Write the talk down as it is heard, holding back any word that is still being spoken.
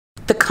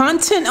The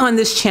content on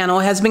this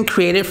channel has been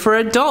created for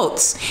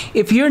adults.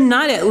 If you're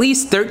not at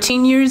least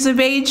 13 years of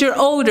age or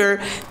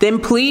older, then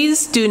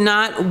please do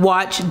not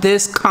watch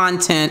this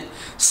content.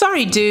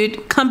 Sorry,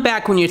 dude. Come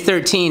back when you're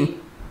 13.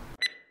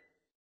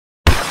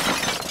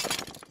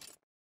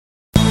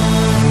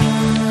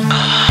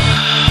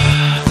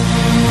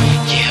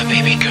 Yeah,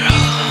 baby girl.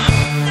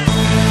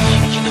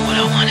 You know what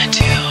I want to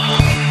do.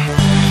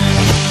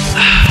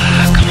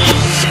 Come on.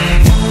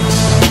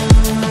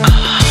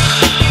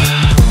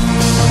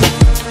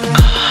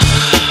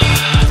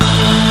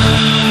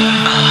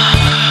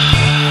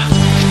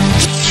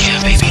 Yeah,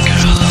 baby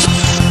girl.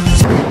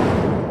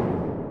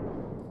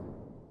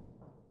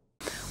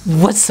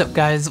 What's up,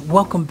 guys?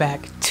 Welcome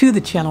back to the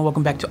channel.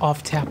 Welcome back to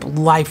Off Tap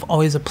Life.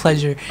 Always a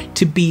pleasure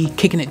to be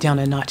kicking it down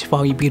a notch for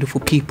all you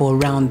beautiful people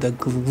around the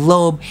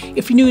globe.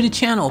 If you're new to the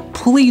channel,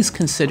 please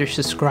consider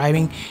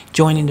subscribing,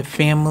 joining the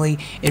family.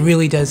 It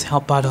really does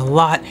help out a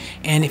lot.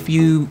 And if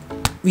you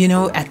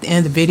know, at the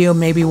end of the video,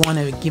 maybe want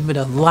to give it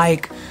a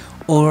like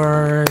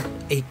or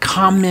a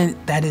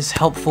comment, that is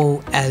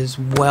helpful as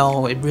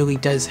well. It really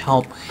does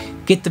help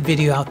get the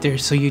video out there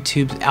so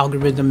YouTube's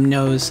algorithm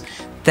knows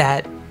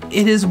that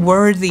it is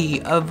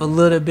worthy of a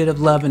little bit of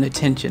love and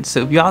attention.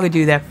 So if y'all could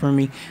do that for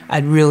me,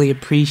 I'd really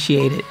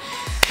appreciate it.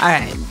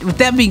 Alright, with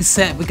that being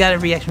said, we got a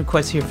reaction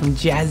request here from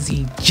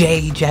Jazzy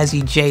J.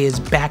 Jazzy J is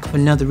back for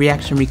another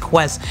reaction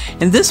request.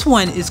 And this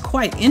one is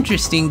quite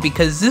interesting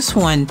because this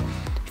one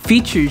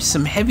features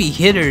some heavy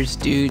hitters,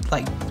 dude,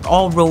 like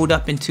all rolled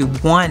up into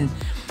one.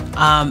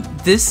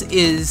 This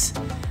is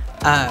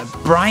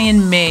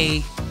Brian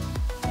May,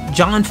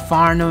 John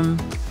Farnham,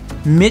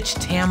 Mitch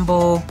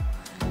Tambo,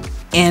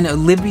 and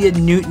Olivia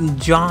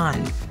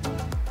Newton-John.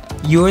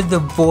 You're the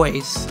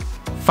Voice,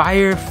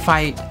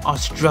 Firefight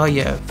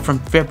Australia from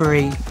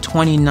February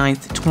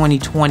 29th,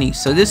 2020.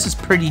 So this is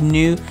pretty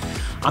new.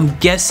 I'm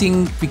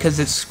guessing because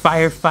it's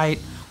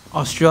Firefight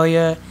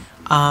Australia,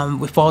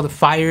 with all the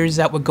fires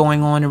that were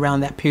going on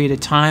around that period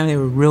of time, they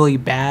were really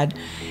bad.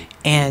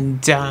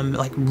 And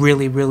like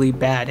really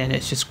bad. And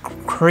it's just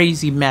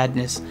crazy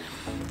madness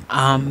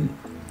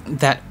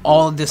that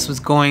all of this was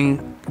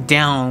going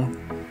down.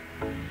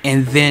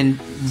 And then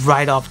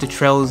right off the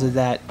trails of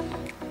that,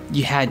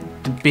 you had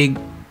the big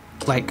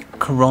like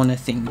corona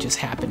thing just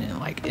happening.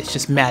 Like it's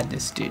just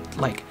madness, dude.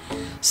 Like,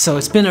 so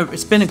it's been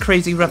a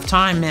crazy rough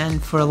time, man,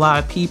 for a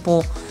lot of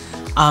people.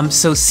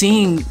 So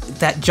seeing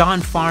that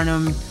John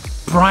Farnham,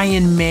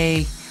 Brian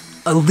May,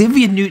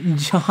 Olivia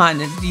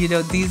Newton-John, and you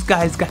know, these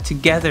guys got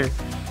together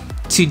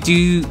to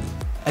do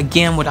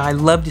again what I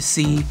love to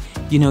see,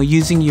 you know,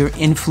 using your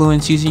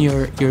influence, using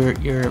your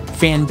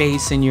fan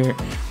base and your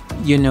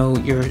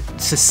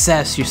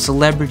success, your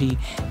celebrity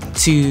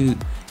to,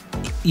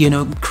 you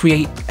know,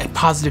 create a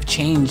positive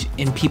change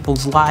in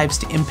people's lives,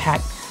 to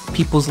impact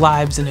people's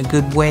lives in a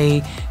good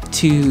way,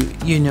 to,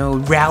 you know,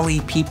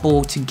 rally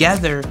people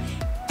together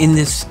in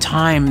this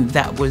time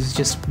that was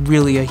just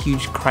really a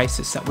huge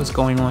crisis that was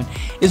going on.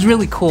 Is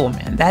really cool,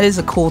 man. That is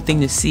a cool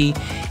thing to see,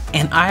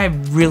 and I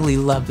really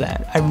love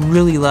that. I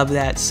really love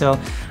that. So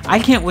I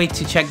can't wait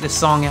to check this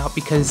song out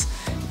because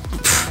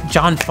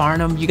John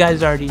Farnham, you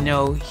guys already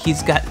know,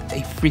 he's got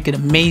a freaking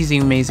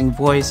amazing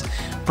voice.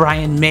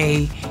 Brian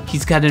May,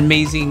 he's got an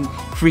amazing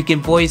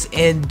freaking voice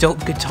and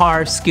dope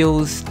guitar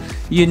skills.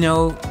 You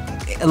know,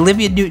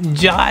 Olivia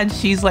Newton-John,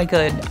 she's like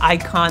an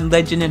icon,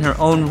 legend in her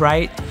own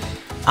right.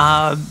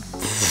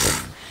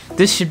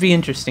 This should be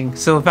interesting.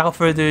 So without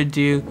further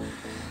ado,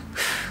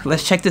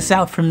 let's check this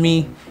out from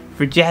me,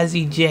 for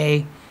Jazzy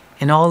J,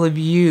 and all of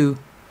you.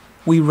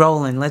 We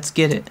rolling. Let's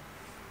get it.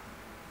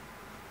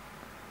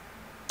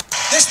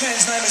 This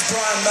man's name is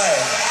Brian May.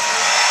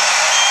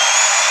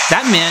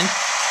 That man?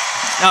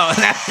 Oh,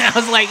 I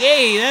was like,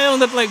 hey, that don't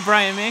look like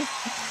Brian May.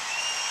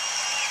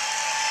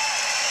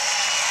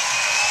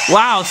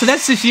 Wow, so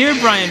that's this year,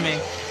 Brian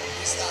May.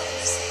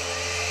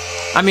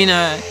 I mean,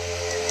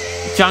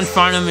 John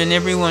Farnham and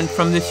everyone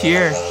from this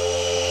year.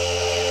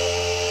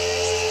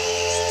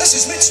 This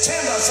is Mitch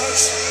Tambo,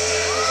 folks.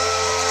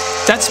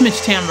 That's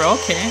Mitch Tambo,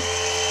 okay.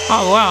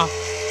 Oh, wow.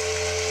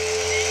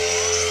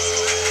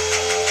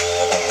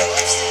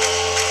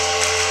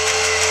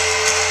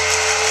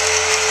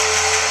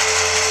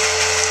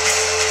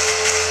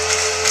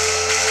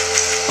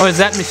 Oh, is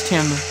that Mitch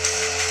Tambo?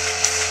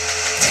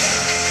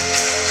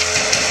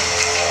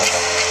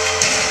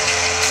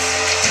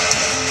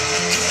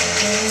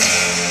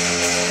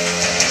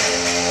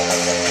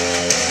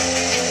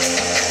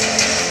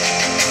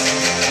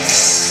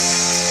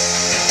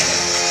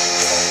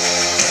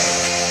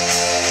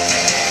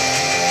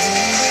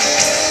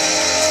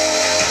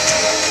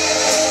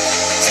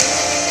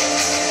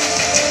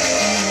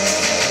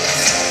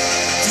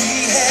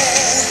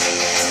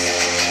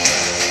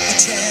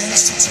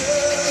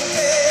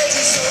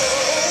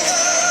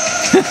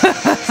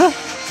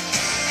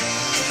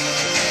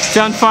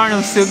 John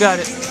Farnham still got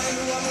it.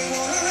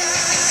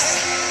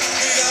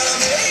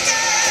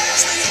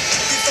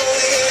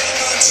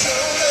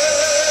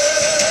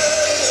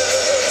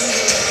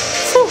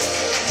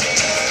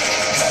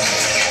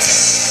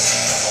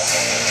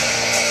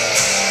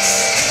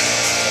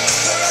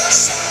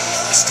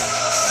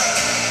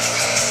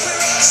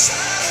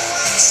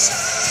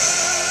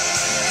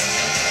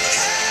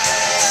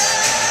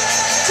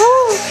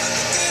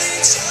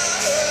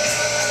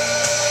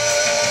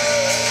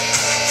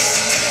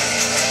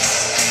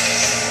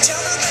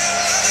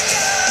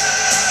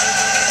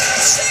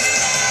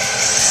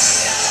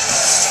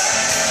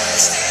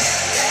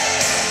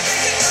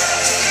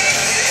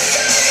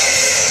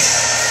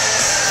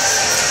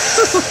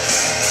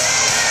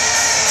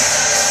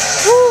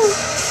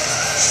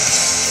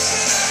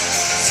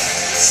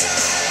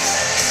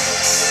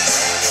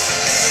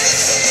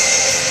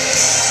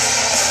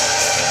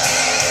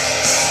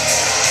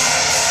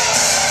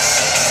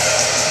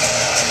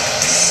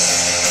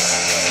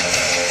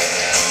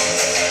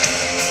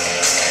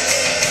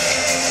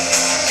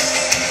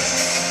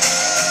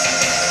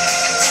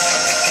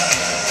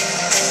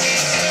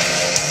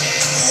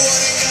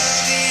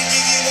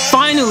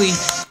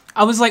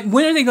 I was like,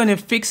 when are they going to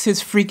fix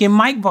his freaking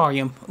mic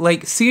volume?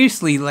 Like,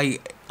 seriously,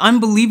 like,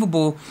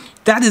 unbelievable.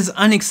 That is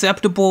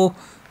unacceptable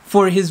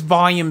for his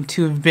volume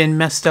to have been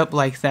messed up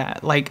like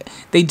that. Like,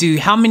 they do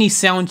how many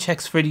sound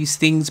checks for these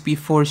things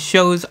before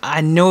shows?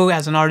 I know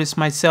as an artist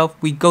myself,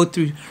 we go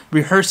through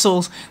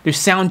rehearsals, there's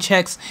sound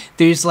checks,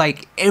 there's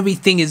like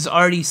everything is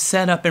already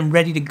set up and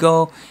ready to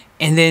go.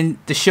 And then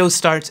the show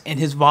starts and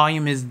his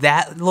volume is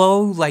that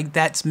low. Like,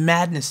 that's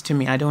madness to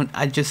me.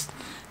 I just,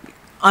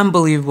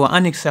 unbelievable,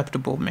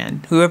 unacceptable,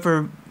 man.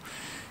 Whoever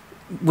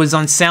was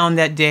on sound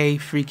that day,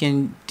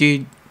 freaking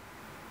dude,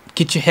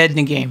 get your head in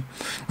the game.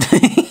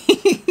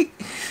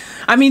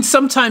 I mean,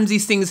 sometimes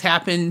these things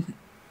happen,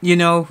 you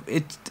know,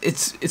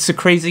 it's the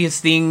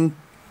craziest thing.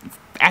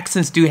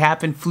 Accidents do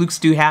happen, flukes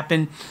do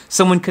happen.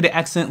 Someone could have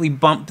accidentally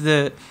bumped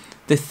the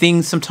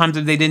thing. Sometimes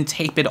if they didn't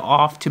tape it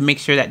off to make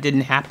sure that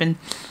didn't happen.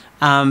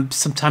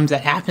 Sometimes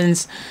that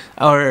happens,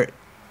 or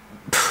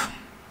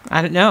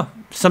I don't know.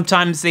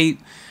 Sometimes the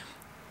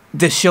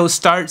show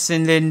starts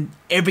and then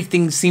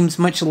everything seems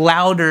much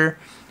louder,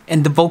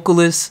 and the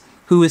vocalist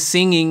who is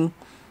singing,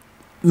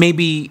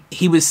 maybe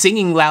he was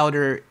singing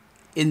louder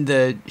in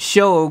the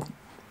show,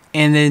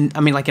 and then,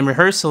 I mean, like in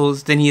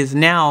rehearsals, than he is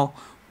now.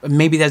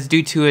 Maybe that's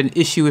due to an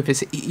issue with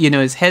his, you know,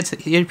 his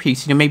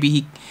earpiece. You know,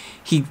 maybe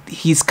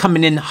he's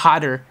coming in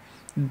hotter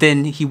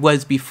than he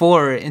was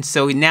before, and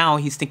so now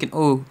he's thinking,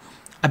 oh,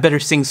 I better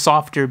sing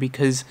softer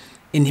because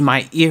in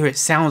my ear it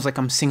sounds like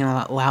I'm singing a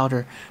lot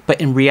louder, but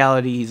in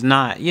reality he's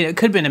not. You know, it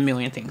could have been a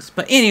million things.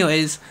 But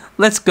anyways,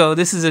 let's go.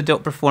 This is a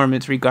dope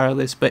performance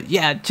regardless. But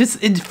yeah,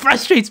 just it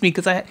frustrates me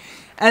because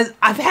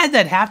I've had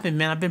that happen,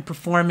 man. I've been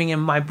performing in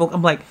my book.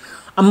 I'm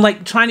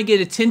like trying to get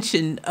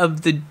attention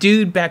of the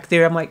dude back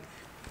there. I'm like,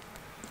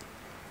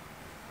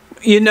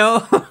 you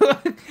know,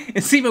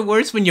 it's even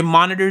worse when your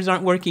monitors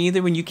aren't working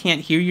either, when you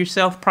can't hear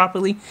yourself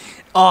properly.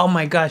 Oh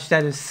my gosh,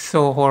 that is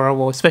so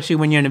horrible, especially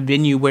when you're in a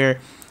venue where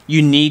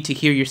you need to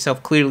hear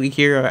yourself clearly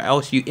here, or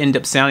else you end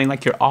up sounding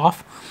like you're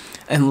off.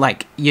 And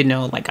like, you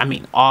know, like, I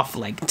mean, off,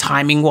 like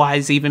timing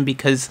wise, even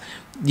because,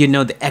 you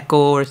know, the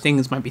echo or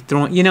things might be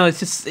thrown, you know,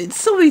 it's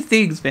so many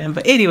things, man.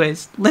 But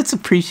anyways, let's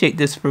appreciate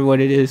this for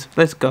what it is.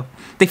 Let's go.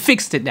 They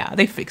fixed it now.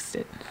 They fixed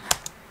it.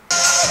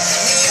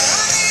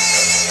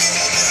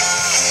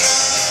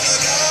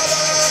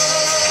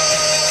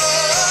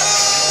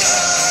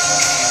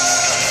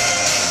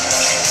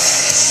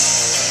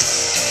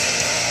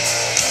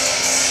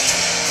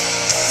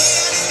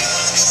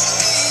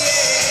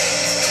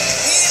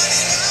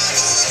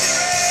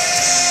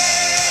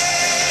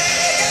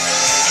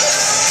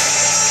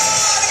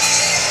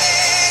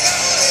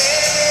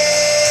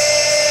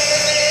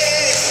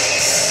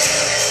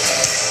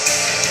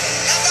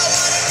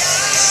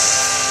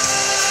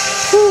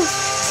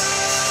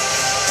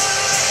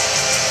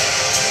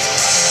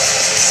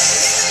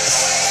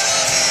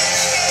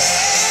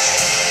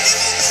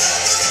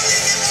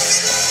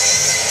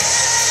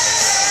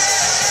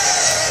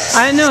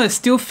 I don't know, it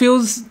still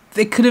feels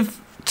they could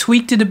have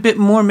tweaked it a bit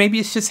more. Maybe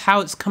it's just how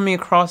it's coming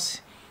across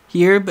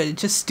here, but it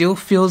just still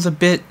feels a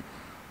bit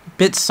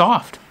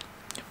soft.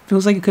 It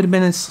feels like it could have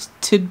been a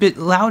tidbit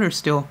louder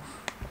still.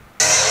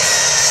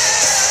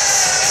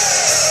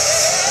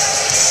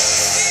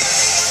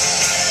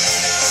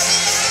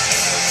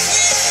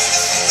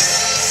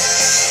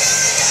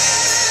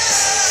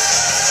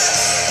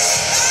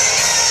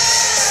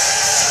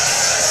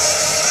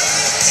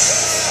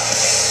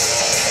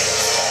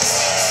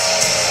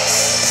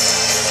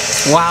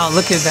 Wow,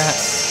 look at that.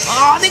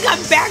 Oh, they got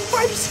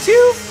bagpipes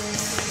too?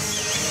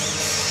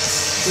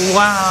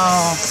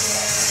 Wow.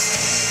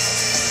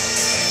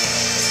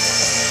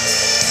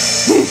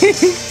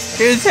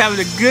 They're just having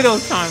a good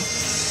old time.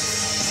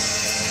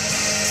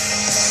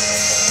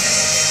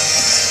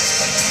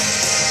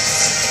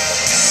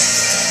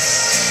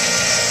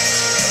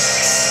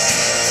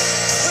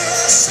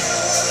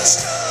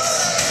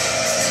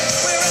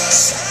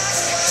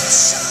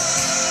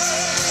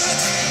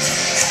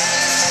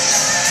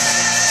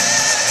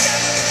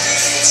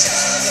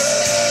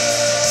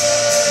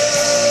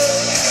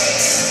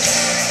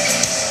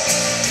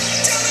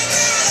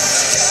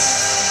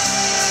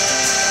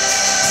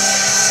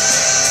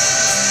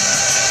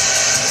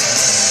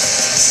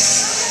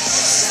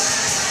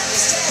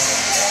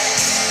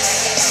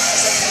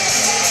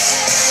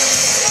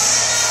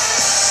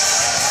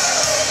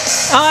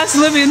 Oh, that's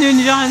Olivia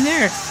and John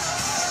there.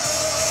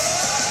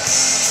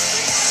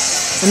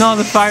 And all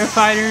the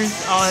firefighters.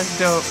 Oh, that's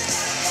dope.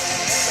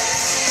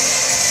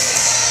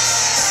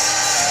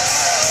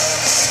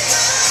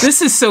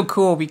 This is so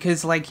cool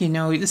because, like, you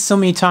know, there's so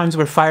many times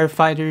where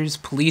firefighters,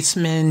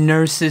 policemen,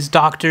 nurses,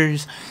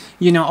 doctors,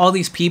 you know, all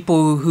these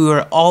people who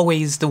are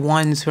always the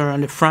ones who are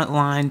on the front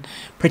line,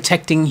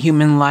 protecting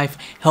human life,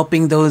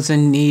 helping those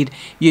in need,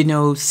 you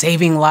know,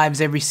 saving lives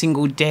every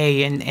single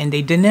day. And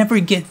they never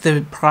get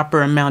the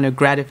proper amount of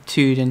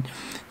gratitude and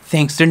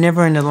thanks. They're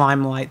never in the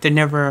limelight. They're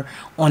never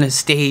on a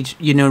stage,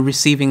 you know,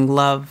 receiving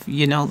love,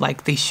 you know,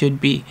 like they should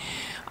be.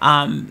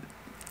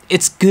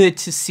 It's good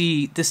to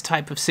see this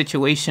type of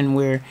situation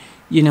where,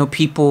 you know,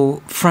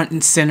 people front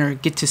and center,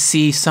 get to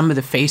see some of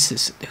the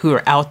faces who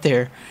are out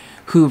there,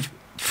 who've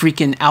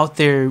freaking out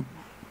there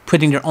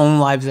putting their own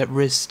lives at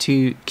risk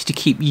to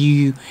keep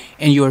you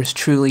and yours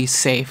truly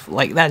safe.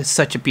 Like, that is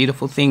such a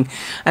beautiful thing.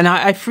 And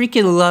I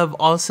freaking love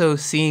also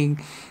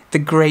seeing the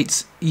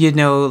greats, you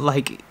know,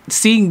 like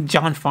seeing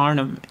John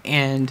Farnham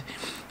and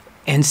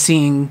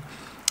seeing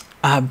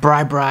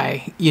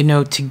Bri, you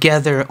know,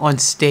 together on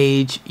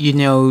stage, you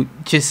know,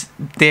 just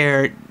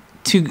they're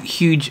two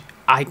huge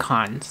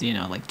icons, you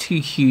know, like two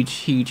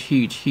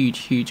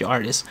huge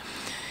artists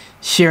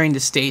sharing the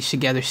stage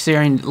together,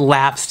 sharing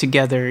laughs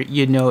together,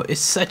 you know.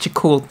 It's such a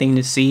cool thing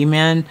to see,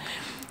 man.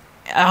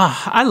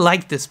 I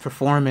like this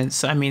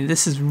performance. I mean,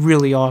 this is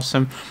really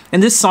awesome.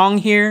 And this song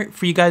here,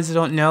 for you guys that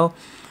don't know,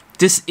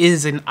 this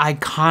is an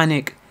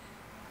iconic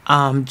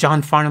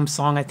John Farnham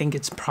song. I think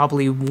it's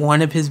probably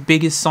one of his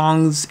biggest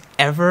songs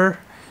ever,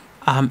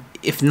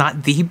 if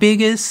not the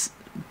biggest,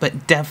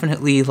 but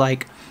definitely,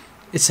 like,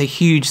 it's a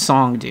huge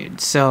song,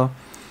 dude. So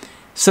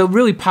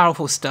really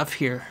powerful stuff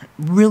here.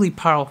 Really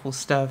powerful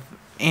stuff.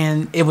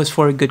 And it was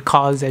for a good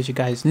cause, as you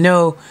guys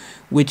know,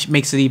 which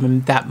makes it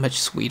even that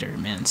much sweeter,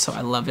 man. So I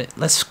love it.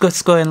 Let's go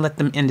ahead and let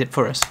them end it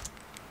for us.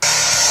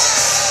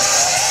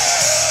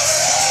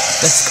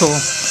 That's cool.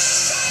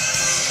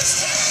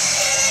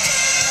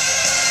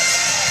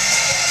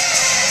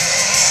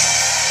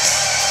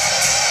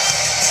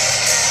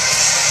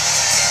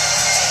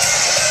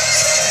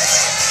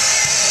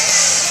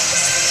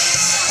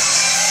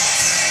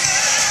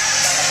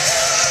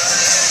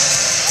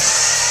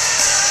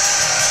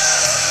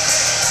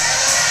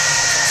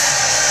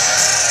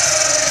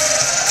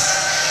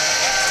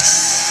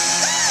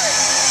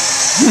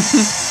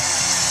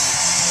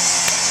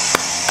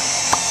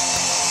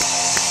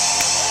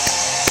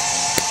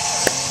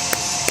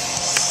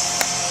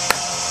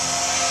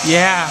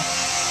 Yeah.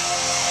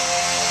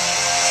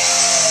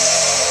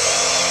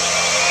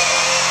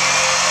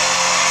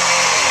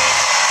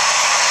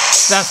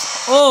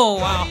 That's, oh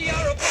wow.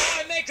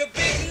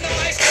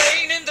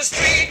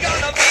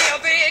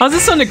 Oh, is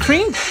this on the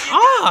Queen?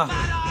 Ah.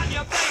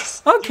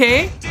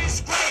 Okay.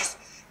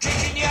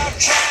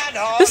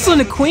 This is on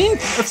the Queen,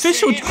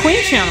 official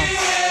Queen channel.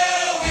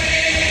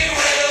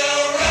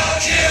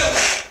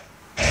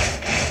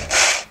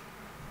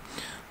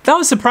 That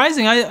was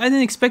surprising. I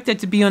didn't expect that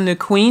to be on the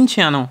Queen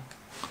channel.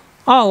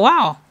 Oh,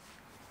 wow.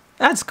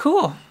 That's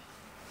cool.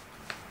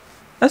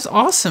 That's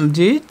awesome,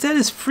 dude. That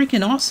is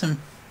freaking awesome.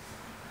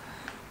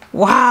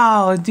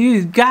 Wow,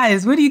 dude.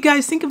 Guys, what do you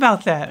guys think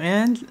about that,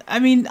 man? I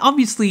mean,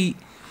 obviously,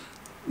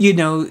 you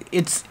know,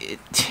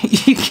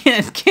 you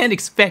can't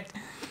expect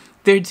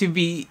there to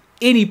be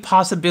any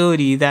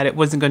possibility that it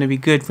wasn't going to be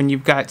good when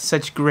you've got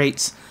such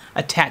greats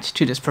attached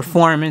to this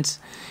performance.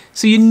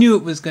 So you knew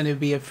it was going to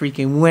be a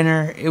freaking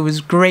winner. It was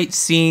great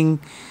seeing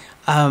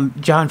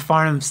John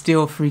Farnham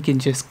still freaking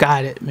just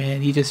got it,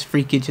 man. He just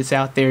freaking just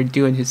out there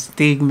doing his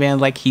thing, man,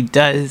 like he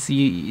does.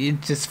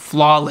 It's just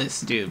flawless,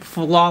 dude.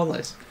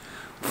 Flawless.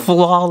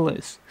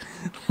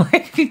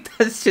 Like,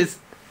 that's just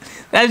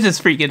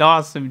freaking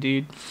awesome,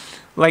 dude.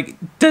 Like,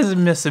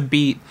 doesn't miss a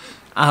beat.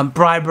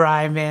 Bri,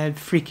 man,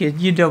 freaking,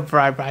 you know,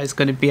 Bri is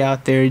gonna be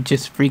out there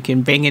just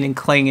freaking banging and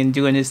clanging,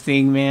 doing his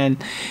thing, man.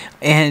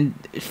 And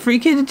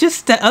freaking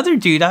just the other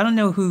dude, I don't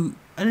know,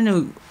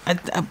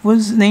 what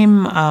his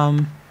name,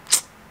 I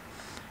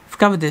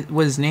forgot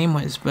what his name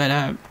was,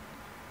 but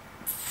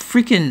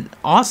freaking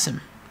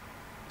awesome.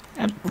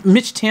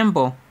 Mitch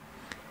Tambo,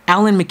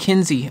 Alan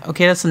McKenzie.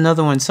 Okay, that's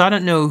another one. So I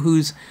don't know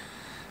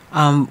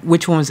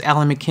which one was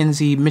Alan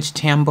McKenzie, Mitch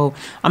Tambo.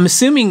 I'm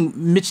assuming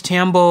Mitch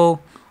Tambo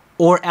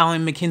or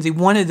Alan McKenzie,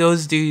 one of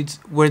those dudes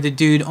were the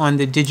dude on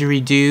the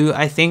didgeridoo,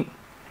 I think.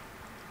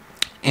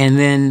 And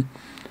then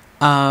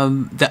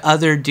the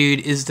other dude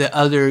is the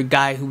other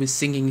guy who was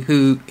singing,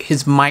 who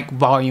his mic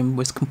volume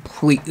was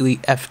completely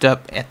effed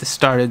up at the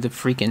start of the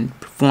freaking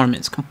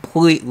performance.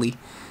 Completely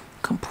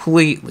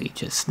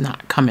just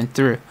not coming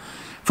through.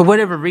 For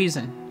whatever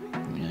reason.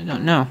 I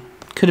don't know.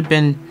 Could have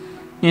been,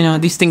 you know,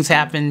 these things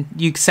happen.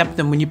 You accept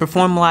them. When you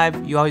perform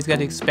live, you always got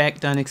to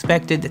expect the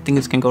unexpected, that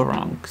things can go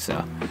wrong.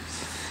 So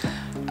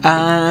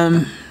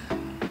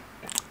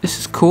this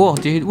is cool,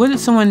 dude. What did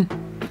someone...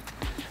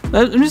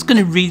 I'm just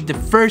gonna read the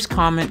first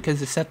comment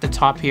because it's at the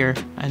top here,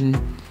 and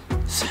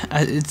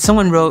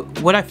someone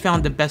wrote, "What I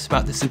found the best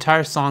about this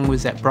entire song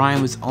was that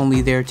Brian was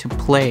only there to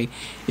play.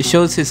 It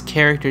shows his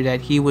character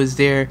that he was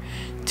there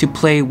to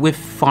play with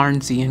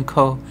Farnsey and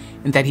co,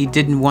 and that he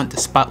didn't want the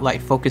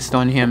spotlight focused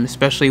on him,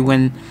 especially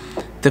when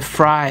the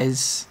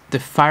fires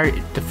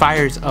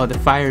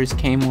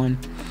came on.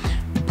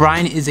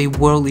 Brian is a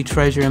worldly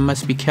treasure and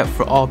must be kept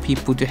for all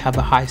people to have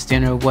a high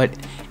standard of what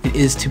it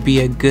is to be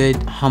a good,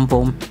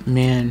 humble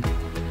man."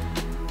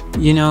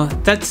 You know,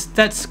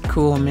 that's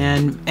cool,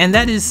 man. And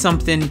that is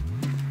something,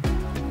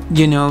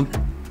 you know,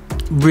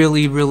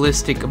 really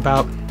realistic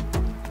about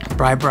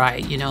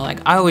Bri. You know, like,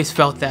 I always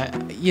felt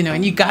that, you know,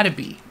 and you gotta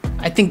be.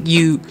 I think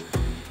you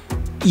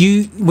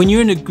when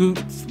you're in a group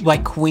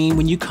like Queen,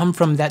 when you come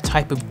from that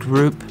type of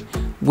group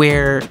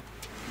where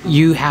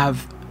you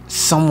have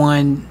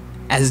someone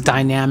as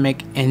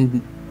dynamic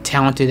and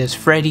talented as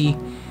Freddie.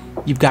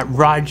 You've got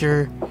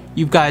Roger.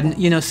 You've got,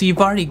 you know, so you've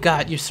already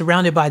got, you're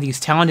surrounded by these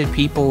talented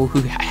people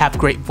who have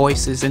great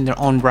voices in their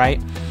own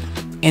right.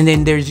 And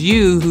then there's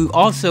you, who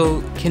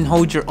also can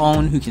hold your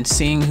own, who can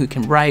sing, who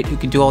can write, who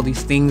can do all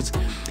these things.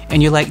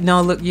 And you're like,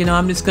 no, look, you know,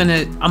 I'm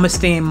gonna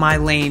stay in my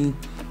lane.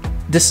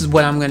 This is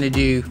what I'm gonna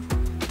do.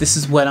 This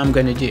is what I'm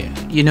gonna do.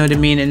 You know what I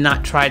mean? And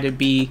not try to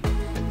be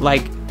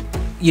like,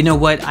 you know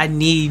what, I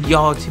need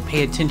y'all to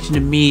pay attention to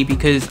me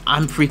because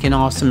I'm freaking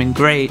awesome and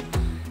great.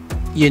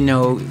 You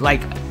know,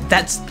 like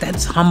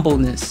that's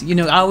humbleness. You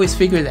know, I always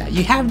figure that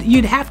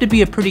you'd have to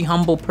be a pretty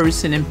humble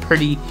person and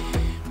pretty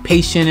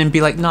patient and be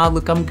like, nah,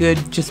 look, I'm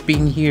good just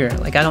being here.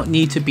 Like, I don't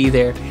need to be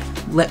there.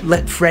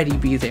 Let Freddie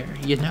be there,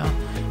 you know.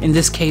 In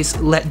this case,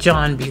 let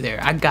John be there.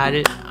 I got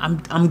it.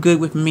 I'm good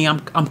with me. I'm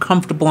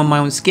comfortable in my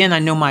own skin. I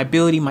know my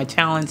ability, my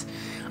talents.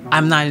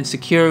 I'm not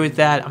insecure with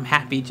that. I'm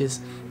happy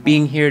just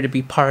being here to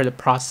be part of the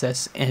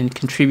process and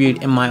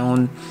contribute in my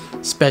own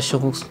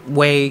special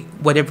way,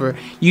 whatever.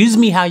 Use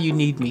me how you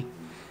need me.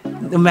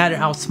 No matter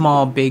how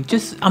small, big,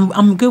 just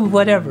I'm good with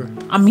whatever.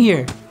 I'm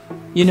here.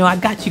 You know, I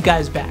got you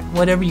guys back.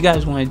 Whatever you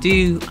guys want to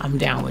do, I'm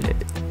down with it.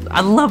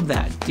 I love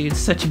that, dude. It's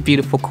such a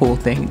beautiful, cool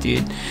thing,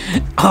 dude.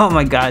 Oh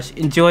my gosh,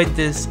 enjoyed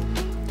this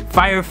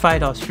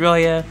Firefight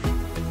Australia.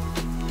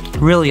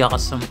 Really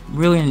awesome.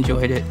 Really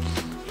enjoyed it.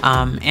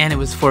 And it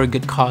was for a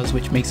good cause,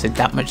 which makes it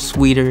that much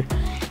sweeter.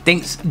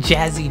 Thanks,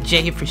 Jazzy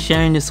J, for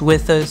sharing this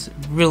with us.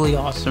 Really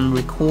awesome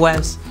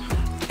request.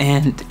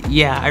 And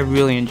yeah, I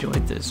really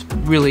enjoyed this.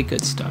 Really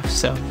good stuff.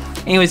 So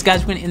anyways,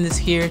 guys, we're going to end this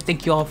here.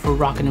 Thank you all for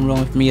rocking and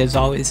rolling with me as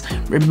always.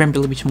 Remember to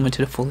live each moment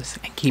to the fullest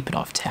and keep it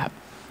off tap.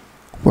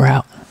 We're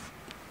out.